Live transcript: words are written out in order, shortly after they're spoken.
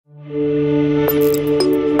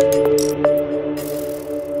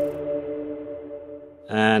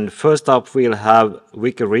First up, we'll have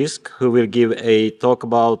Vicky, who will give a talk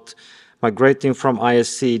about migrating from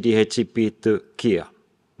ISC DHCP to Kia.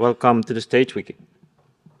 Welcome to the stage, Vicky.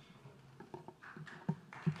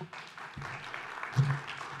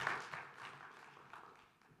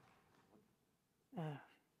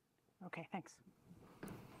 Okay, thanks.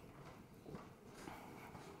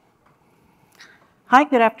 Hi,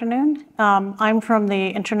 good afternoon. I'm from the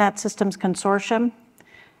Internet Systems Consortium.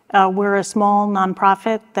 We're a small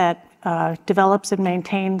nonprofit that develops and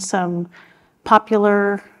maintains some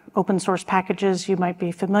popular open source packages you might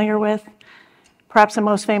be familiar with. Perhaps the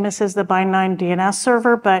most famous is the Bind9 DNS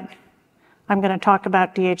server, but I'm going to talk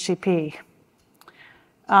about DHCP.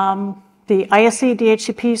 The ISC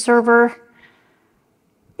DHCP server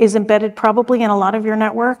is embedded probably in a lot of your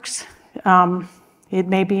networks. It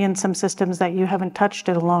may be in some systems that you haven't touched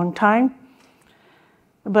in a long time.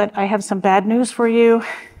 But I have some bad news for you.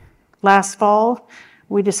 Last fall,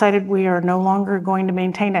 we decided we are no longer going to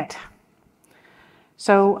maintain it.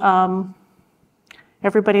 So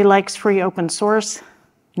everybody likes free open source.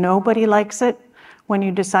 Nobody likes it when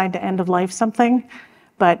you decide to end of life something.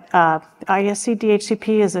 But ISC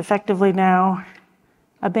DHCP is effectively now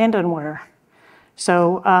abandonware.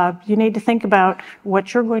 So you need to think about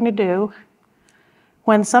what you're going to do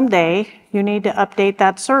when someday you need to update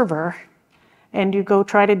that server and you go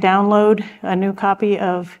try to download a new copy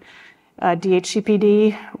of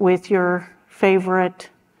DHCPD with your favorite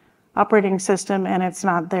operating system and it's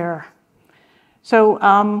not there. So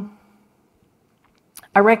I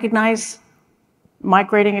recognize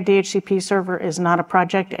migrating a DHCP server is not a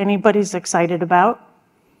project anybody's excited about.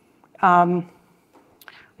 In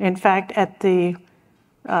fact, we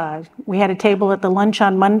had a table at the lunch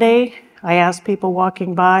on Monday. I asked people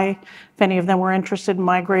walking by if any of them were interested in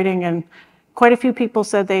migrating, and quite a few people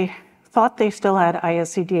said they thought they still had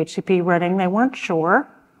ISC DHCP running. They weren't sure,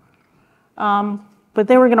 but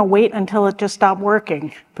they were going to wait until it just stopped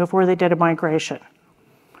working before they did a migration.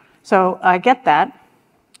 So I get that.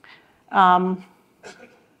 I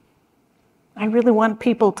really want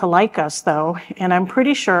people to like us, though, and I'm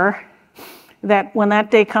pretty sure that when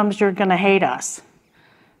that day comes, you're going to hate us.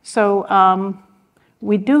 So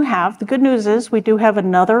we do have, the good news is we do have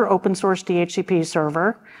another open source DHCP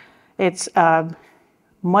server. It's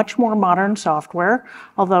much more modern software,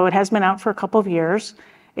 although it has been out for a couple of years.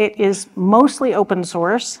 It is mostly open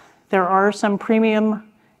source. There are some premium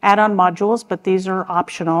add-on modules, but these are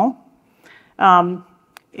optional.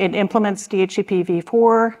 It implements DHCP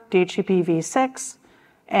v4, DHCP v6,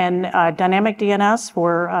 and dynamic DNS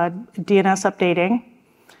for DNS updating.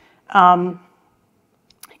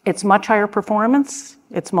 It's much higher performance.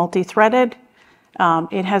 It's multi-threaded.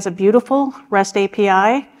 It has a beautiful REST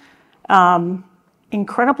API.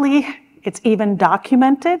 Incredibly, it's even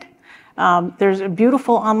documented. There's a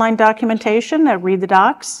beautiful online documentation that read the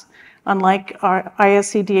docs, unlike our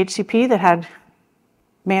ISC DHCP that had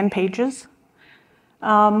man pages.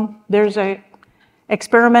 There's a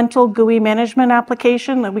experimental GUI management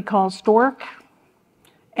application that we call Stork.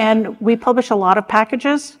 And we publish a lot of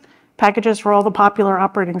packages for all the popular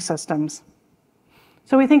operating systems.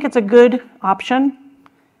 So we think it's a good option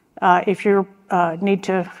if you need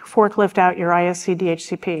to forklift out your ISC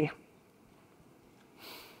DHCP.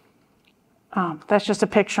 That's just a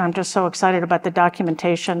picture. I'm just so excited about the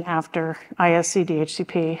documentation after ISC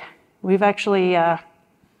DHCP. We've actually,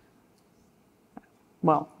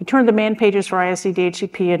 we turned the man pages for ISC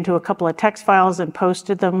DHCP into a couple of text files and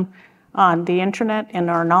posted them on the internet in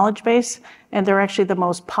our knowledge base, and they're actually the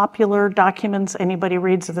most popular documents anybody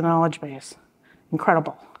reads of the knowledge base.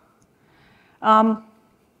 Incredible.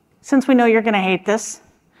 Since we know you're going to hate this,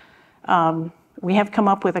 we have come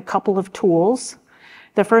up with a couple of tools.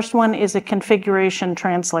 The first one is a configuration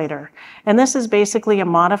translator, and this is basically a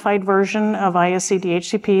modified version of ISC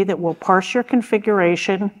DHCP that will parse your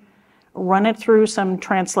configuration, run it through some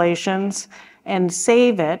translations, and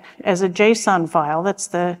save it as a JSON file. That's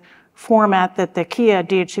the format that the Kia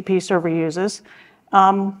DHCP server uses,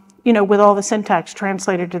 with all the syntax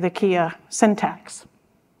translated to the Kia syntax.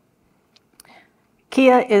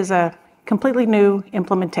 Kia is a completely new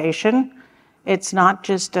implementation. It's not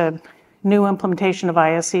just a new implementation of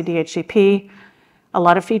ISC DHCP. A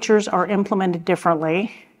lot of features are implemented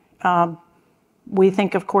differently. We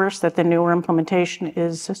think, of course, that the newer implementation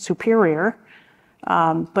is superior.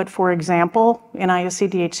 But for example, in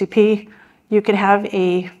ISC DHCP, you could have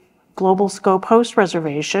a global scope host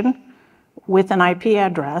reservation with an IP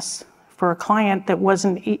address for a client that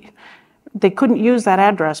they couldn't use that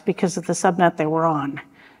address because of the subnet they were on.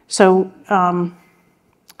 So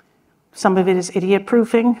some of it is idiot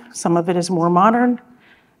proofing, some of it is more modern,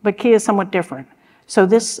 but Kia is somewhat different. So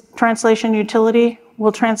this translation utility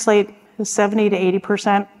will translate 70 to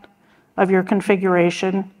 80% of your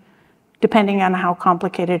configuration, depending on how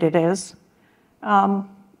complicated it is.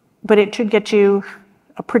 But it should get you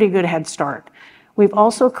a pretty good head start. We've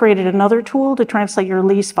also created another tool to translate your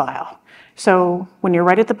lease file. So when you're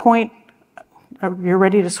right at the point, you're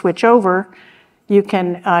ready to switch over, you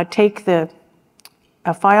can take a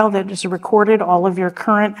file that has recorded all of your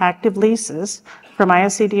current active leases from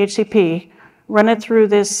ISC DHCP, run it through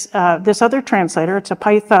this other translator. It's a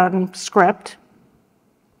Python script.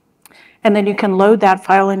 And then you can load that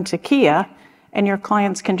file into Kia, and your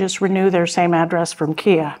clients can just renew their same address from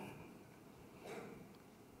Kia.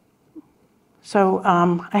 So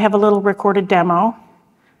I have a little recorded demo.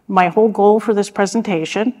 My whole goal for this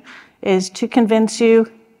presentation is to convince you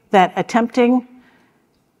that attempting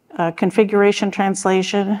configuration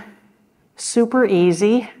translation, super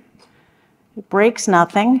easy, it breaks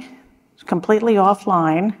nothing, it's completely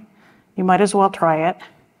offline. You might as well try it.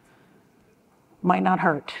 Might not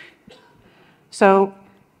hurt. So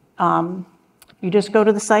you just go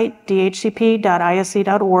to the site,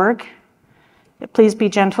 dhcpd.isc.org. Please be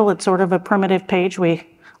gentle, it's sort of a primitive page. We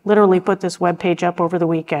literally put this web page up over the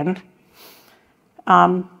weekend.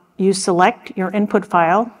 You select your input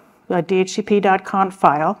file, the dhcpd.conf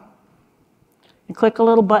file, and click a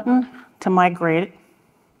little button to migrate it.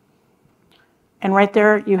 And right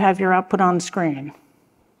there, you have your output on screen.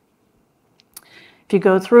 If you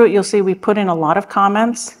go through it, you'll see we put in a lot of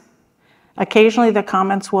comments. Occasionally, the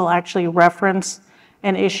comments will actually reference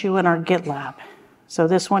an issue in our GitLab. So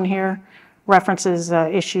this one here references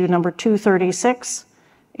issue number 236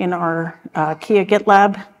 in our Kia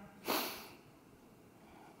GitLab.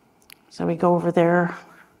 So we go over there,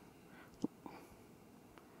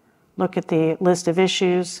 look at the list of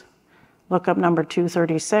issues, look up number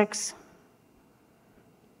 236.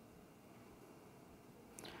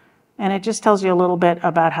 And it just tells you a little bit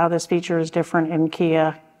about how this feature is different in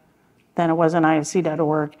Kia than it was in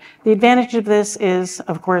isc.org. The advantage of this is,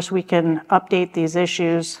 of course, we can update these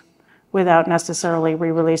issues without necessarily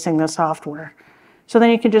re-releasing the software. So then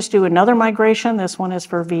you can just do another migration. This one is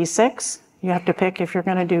for V6. You have to pick if you're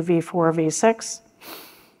going to do V4 or V6.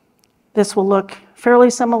 This will look fairly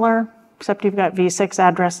similar, except you've got V6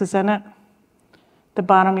 addresses in it. At the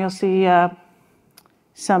bottom, you'll see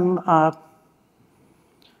some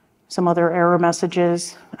other error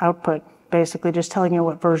messages, output, basically just telling you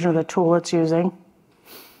what version of the tool it's using.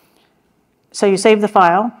 So you save the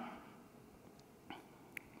file.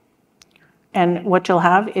 And what you'll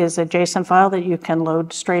have is a JSON file that you can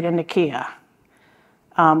load straight into Kia.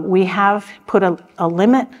 We have put a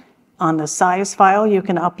limit on the size file you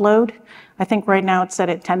can upload. I think right now it's set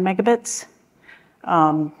at 10 megabits.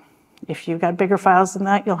 If you've got bigger files than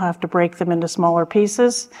that, you'll have to break them into smaller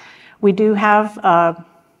pieces. We do have,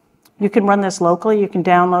 you can run this locally. You can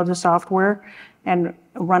download the software and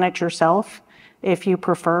run it yourself if you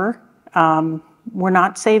prefer. We're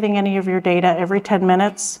not saving any of your data. Every 10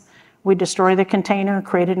 minutes, we destroy the container,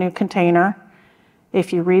 create a new container.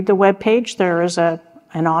 If you read the web page, there is an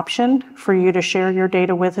option for you to share your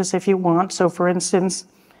data with us if you want. So for instance,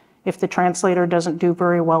 if the translator doesn't do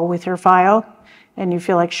very well with your file and you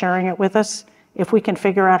feel like sharing it with us, if we can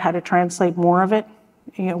figure out how to translate more of it,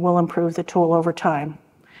 it will improve the tool over time.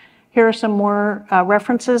 Here are some more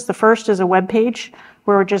references. The first is a web page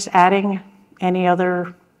where we're just adding any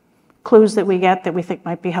other clues that we get that we think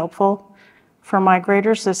might be helpful for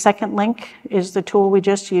migrators. The second link is the tool we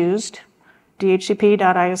just used,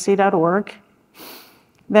 dhcp.isc.org.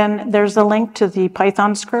 Then there's the link to the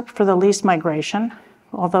Python script for the lease migration,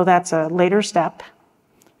 although that's a later step.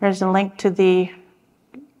 There's a link to the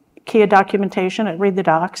Kia documentation at Read the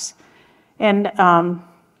Docs. And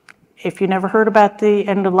if you never heard about the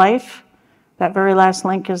end of life, that very last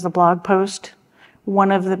link is the blog post,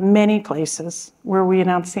 one of the many places where we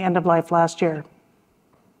announced the end of life last year.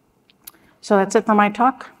 So that's it for my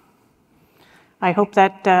talk. I hope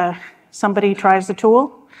that somebody tries the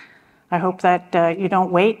tool. I hope that you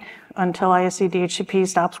don't wait until ISC DHCP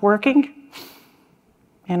stops working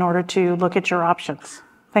in order to look at your options.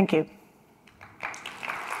 Thank you.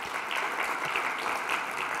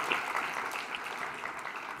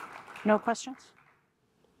 No questions?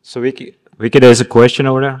 So Vicky, there's a question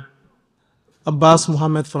over there. Abbas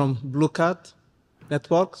Mohammed from Blue Cat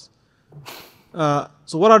Networks.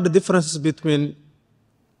 So what are the differences between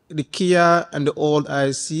the Kia and the old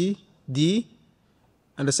ISC D?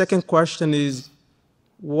 And the second question is,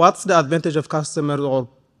 what's the advantage of customers or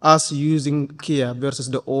us using Kia versus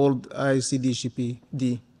the old ISC DHCP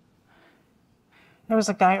D? There was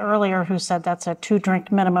a guy earlier who said that's a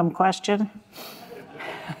 2-drink minimum question.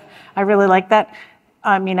 I really like that.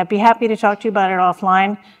 I mean, I'd be happy to talk to you about it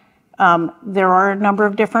offline. There are a number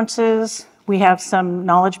of differences. We have some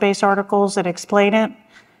knowledge base articles that explain it.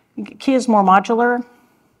 Kia is more modular.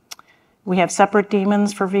 We have separate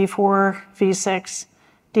daemons for v4, v6,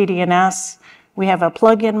 DDNS. We have a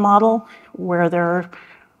plug-in model where there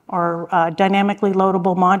are dynamically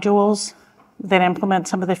loadable modules that implement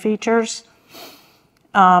some of the features.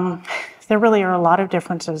 There really are a lot of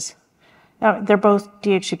differences. They're both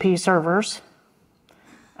DHCP servers.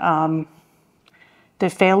 The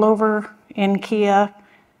failover in Kia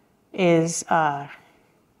is ISC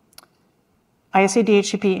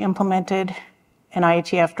DHCP implemented an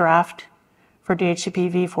IETF draft for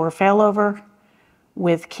DHCP v4 failover.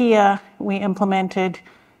 With Kia, we implemented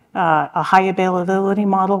a high availability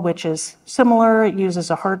model, which is similar. It uses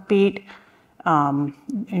a heartbeat.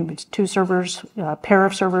 Two servers, a pair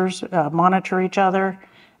of servers monitor each other,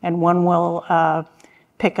 and one will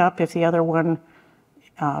pick up if the other one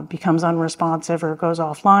becomes unresponsive or goes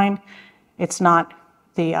offline. It's not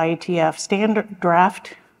the IETF standard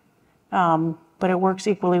draft, but it works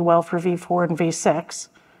equally well for v4 and v6,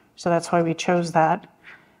 so that's why we chose that.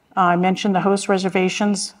 I mentioned the host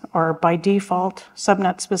reservations are by default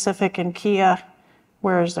subnet specific in Kia,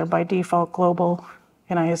 whereas they're by default global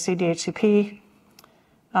in ISC DHCP.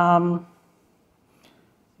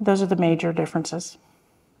 Those are the major differences.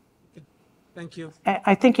 Thank you.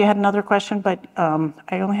 I think you had another question, but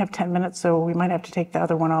I only have 10 minutes, so we might have to take the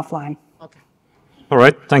other one offline. Okay. All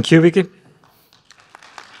right, thank you, Vicky.